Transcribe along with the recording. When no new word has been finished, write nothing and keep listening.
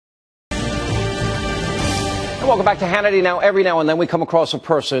And welcome back to Hannity. Now, every now and then we come across a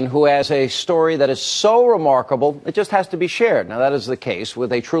person who has a story that is so remarkable, it just has to be shared. Now, that is the case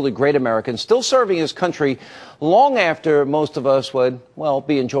with a truly great American still serving his country long after most of us would, well,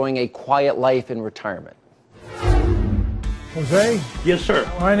 be enjoying a quiet life in retirement. Jose? Yes,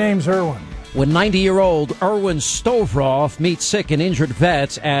 sir. My name's Irwin. When 90-year-old Erwin Stovroff meets sick and injured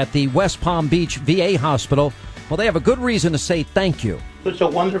vets at the West Palm Beach VA hospital, well, they have a good reason to say thank you. It's a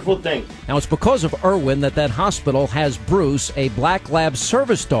wonderful thing. Now, it's because of Erwin that hospital has Bruce, a black lab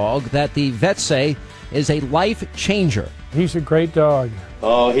service dog that the vets say is a life changer. He's a great dog.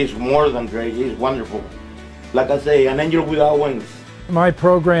 Oh, he's more than great. He's wonderful. Like I say, an angel without wings. My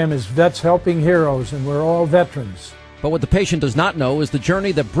program is Vets Helping Heroes, and we're all veterans. But what the patient does not know is the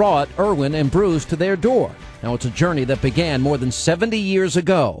journey that brought Erwin and Bruce to their door. Now, it's a journey that began more than 70 years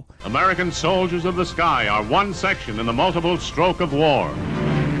ago. American soldiers of the sky are one section in the multiple stroke of war,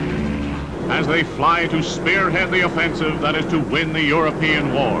 as they fly to spearhead the offensive that is to win the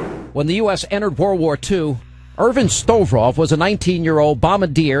European war. When the U.S. entered World War II, Erwin Stovroff was a 19-year-old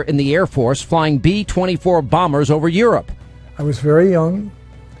bombardier in the Air Force flying B-24 bombers over Europe. I was very young,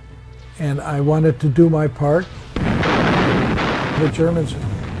 and I wanted to do my part. The Germans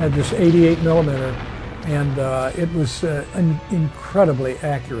had this 88 millimeter, and it was incredibly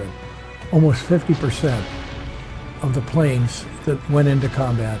accurate. Almost 50% of the planes that went into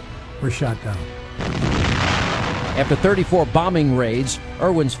combat were shot down. After 34 bombing raids,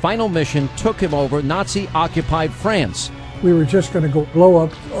 Erwin's final mission took him over Nazi-occupied France. We were just going to go blow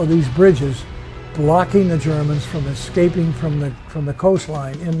up all these bridges, blocking the Germans from escaping from the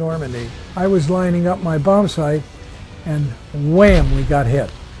coastline in Normandy. I was lining up my bomb sight, and wham, we got hit.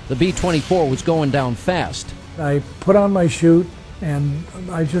 The B-24 was going down fast. I put on my chute, and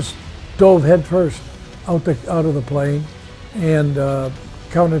I just dove headfirst out of the plane and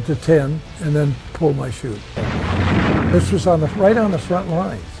counted to 10, and then pulled my chute. This was right on the front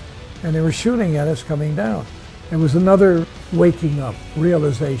lines, and they were shooting at us coming down. It was another waking up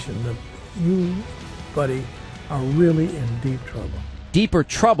realization that you, buddy, are really in deep trouble. Deeper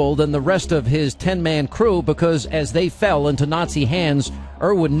trouble than the rest of his 10-man crew, because as they fell into Nazi hands,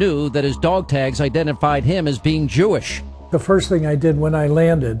 Erwin knew that his dog tags identified him as being Jewish. The first thing I did when I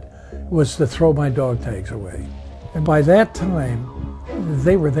landed was to throw my dog tags away. And by that time,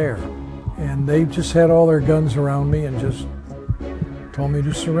 they were there. And they just had all their guns around me and just told me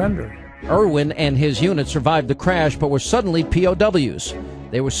to surrender. Erwin and his unit survived the crash, but were suddenly POWs.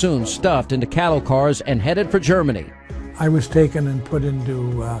 They were soon stuffed into cattle cars and headed for Germany. I was taken and put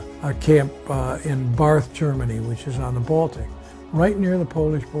into a camp in Barth, Germany, which is on the Baltic, right near the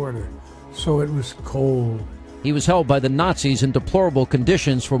Polish border. So it was cold. He was held by the Nazis in deplorable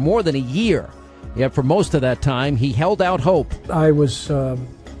conditions for more than a year. Yet for most of that time, he held out hope. I was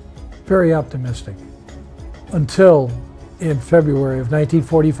very optimistic until in February of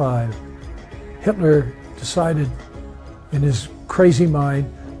 1945, Hitler decided in his crazy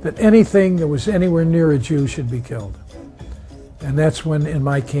mind that anything that was anywhere near a Jew should be killed. And that's when, in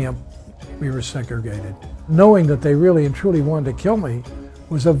my camp, we were segregated. Knowing that they really and truly wanted to kill me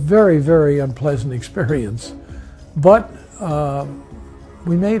was a very, very unpleasant experience. But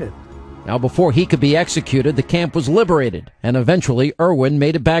we made it. Now, before he could be executed, the camp was liberated, and eventually Erwin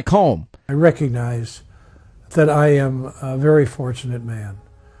made it back home. I recognize that I am a very fortunate man.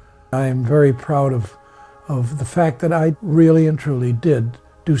 I am very proud of the fact that I really and truly did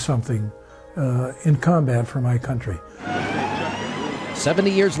do something in combat for my country.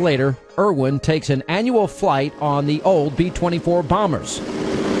 70 years later, Erwin takes an annual flight on the old B-24 bombers.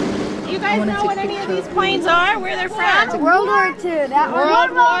 You guys know what any of these planes are? Where they're from? World War II.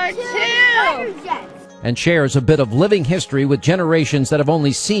 World War II. And shares a bit of living history with generations that have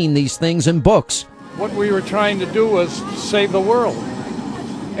only seen these things in books. What we were trying to do was save the world,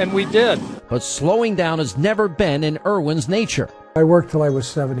 and we did. But slowing down has never been in Erwin's nature. I worked till I was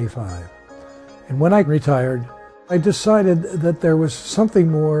 75, and when I retired, I decided that there was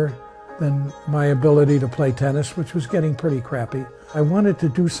something more than my ability to play tennis, which was getting pretty crappy. I wanted to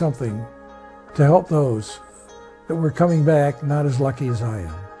do something to help those that were coming back not as lucky as I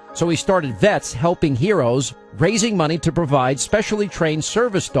am. So he started Vets Helping Heroes, raising money to provide specially trained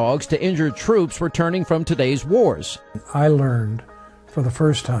service dogs to injured troops returning from today's wars. I learned for the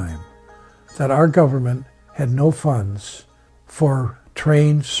first time that our government had no funds for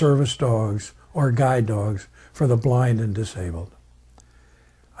trained service dogs or guide dogs for the blind and disabled.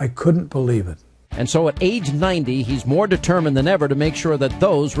 I couldn't believe it. And so at age 90, he's more determined than ever to make sure that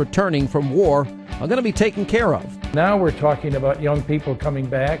those returning from war are going to be taken care of. Now we're talking about young people coming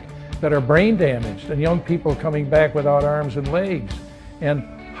back that are brain damaged, and young people coming back without arms and legs. And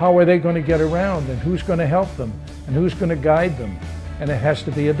how are they going to get around, and who's going to help them, and who's going to guide them? And it has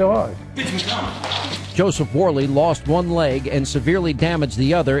to be a dog. Joseph Worley lost one leg and severely damaged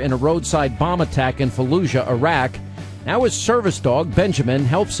the other in a roadside bomb attack in Fallujah, Iraq. Now his service dog, Benjamin,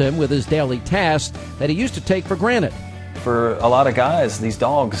 helps him with his daily tasks that he used to take for granted. For a lot of guys, these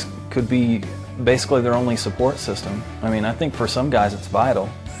dogs could be basically their only support system. I mean, I think for some guys it's vital.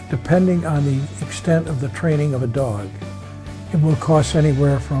 Depending on the extent of the training of a dog, it will cost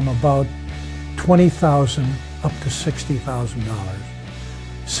anywhere from about $20,000 up to $60,000.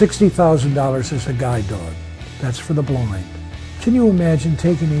 $60,000 is a guide dog. That's for the blind. Can you imagine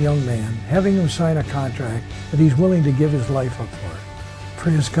taking a young man, having him sign a contract that he's willing to give his life up for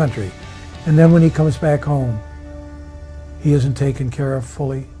his country, and then when he comes back home, he isn't taken care of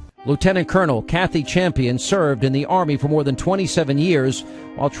fully? Lieutenant Colonel Kathy Champion served in the Army for more than 27 years.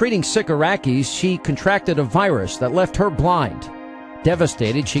 While treating sick Iraqis, she contracted a virus that left her blind.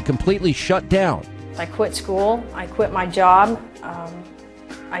 Devastated, she completely shut down. I quit school. I quit my job.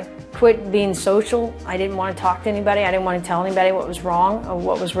 I quit being social. I didn't want to talk to anybody. I didn't want to tell anybody what was wrong or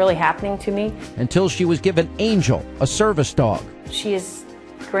what was really happening to me. Until she was given Angel, a service dog. She has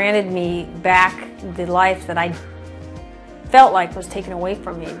granted me back the life that I felt like was taken away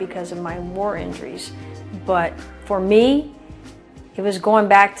from me because of my war injuries. But for me, it was going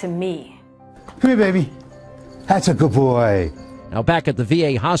back to me. Come here, baby. That's a good boy. Now back at the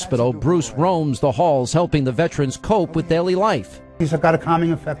VA hospital, Bruce roams the halls helping the veterans cope with daily life. He's got a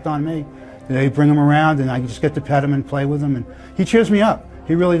calming effect on me. They bring him around and I just get to pet him and play with him, and he cheers me up.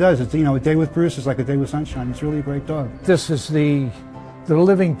 He really does. It's, you know, a day with Bruce is like a day with sunshine. He's really a great dog. This is the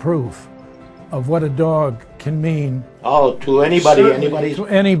living proof of what a dog can mean. Oh, to anybody, To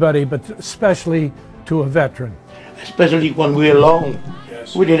anybody, but especially to a veteran. Especially when we're alone.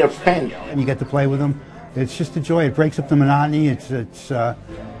 Yes. We need a friend. And you get to play with him. It's just a joy. It breaks up the monotony. It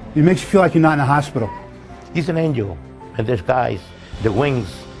makes you feel like you're not in a hospital. He's an angel in disguise. The wings.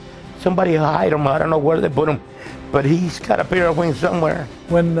 Somebody hide him. I don't know where they put him, but he's got a pair of wings somewhere.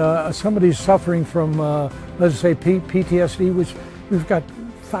 When somebody's suffering from, let's say, PTSD, which we've got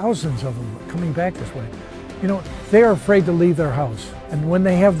thousands of them coming back this way, you know, they're afraid to leave their house. And when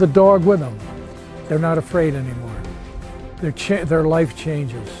they have the dog with them, they're not afraid anymore. Their life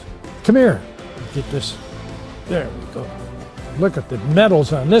changes. Come here. Get this. There we go. Look at the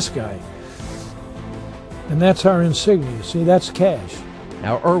medals on this guy. And that's our insignia. See, that's Cash.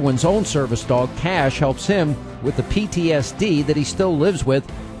 Now Irwin's own service dog, Cash, helps him with the PTSD that he still lives with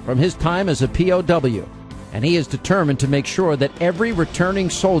from his time as a POW. And he is determined to make sure that every returning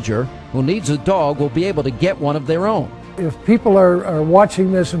soldier who needs a dog will be able to get one of their own. If people are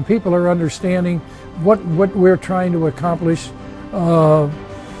watching this and people are understanding what we're trying to accomplish,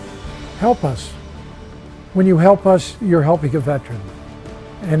 help us. When you help us, you're helping a veteran.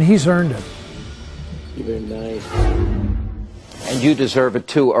 And he's earned it. You're very nice. And you deserve it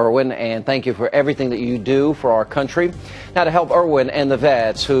too, Irwin, and thank you for everything that you do for our country. Now, to help Irwin and the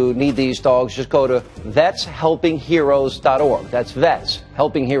vets who need these dogs, just go to vetshelpingheroes.org. That's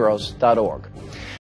vetshelpingheroes.org.